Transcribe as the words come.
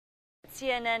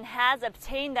CNN has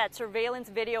obtained that surveillance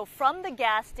video from the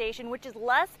gas station, which is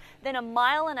less than a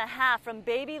mile and a half from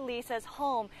baby Lisa's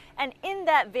home. And in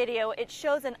that video, it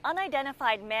shows an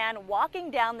unidentified man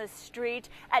walking down the street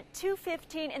at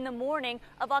 2:15 in the morning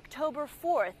of October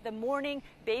 4th, the morning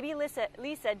baby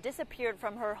Lisa disappeared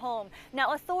from her home.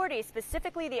 Now, authorities,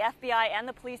 specifically the FBI and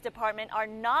the police department, are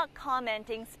not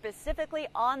commenting specifically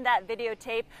on that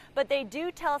videotape, but they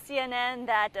do tell CNN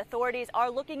that authorities are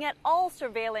looking at all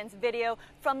surveillance video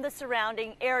from the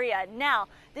surrounding area. Now,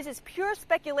 this is pure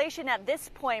speculation at this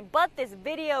point, but this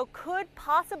video could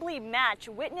possibly match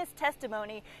witness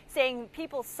testimony saying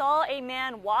people saw a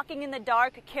man walking in the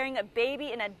dark carrying a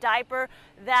baby in a diaper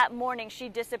that morning she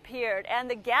disappeared. And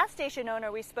the gas station owner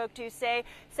we spoke to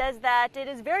says that it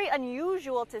is very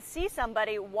unusual to see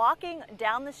somebody walking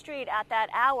down the street at that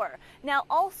hour. Now,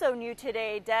 also new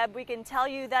today, Deb, we can tell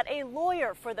you that a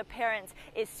lawyer for the parents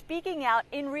is speaking out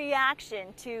in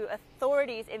reaction to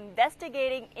authorities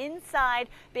investigating inside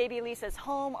baby Lisa's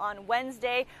home on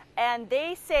Wednesday, and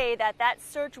they say that that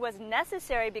search was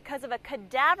necessary because of a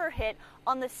cadaver hit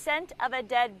on the scent of a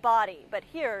dead body. But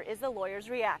here is the lawyer's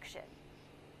reaction.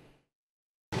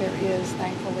 There is,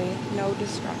 thankfully, no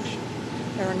destruction.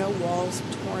 There are no walls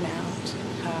torn out.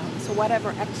 So whatever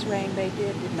x-raying they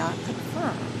did not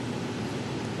confirm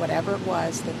whatever it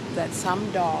was that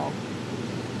some dog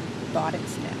thought it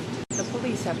sniffed. The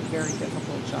police have a very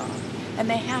difficult job, and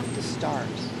they have to start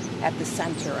at the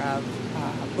center of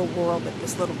the world that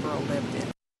this little girl lived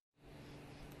in.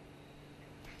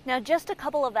 Now, just a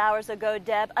couple of hours ago,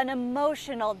 Deb, an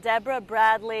emotional Deborah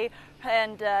Bradley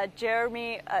and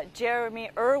Jeremy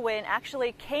Irwin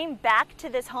actually came back to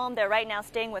this home. They're right now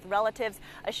staying with relatives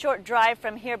a short drive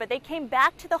from here, but they came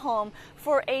back to the home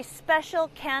for a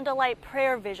special candlelight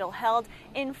prayer vigil held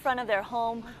in front of their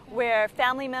home, where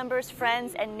family members,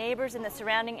 friends, and neighbors in the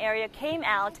surrounding area came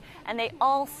out, and they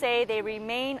all say they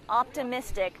remain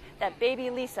optimistic that baby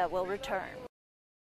Lisa will return.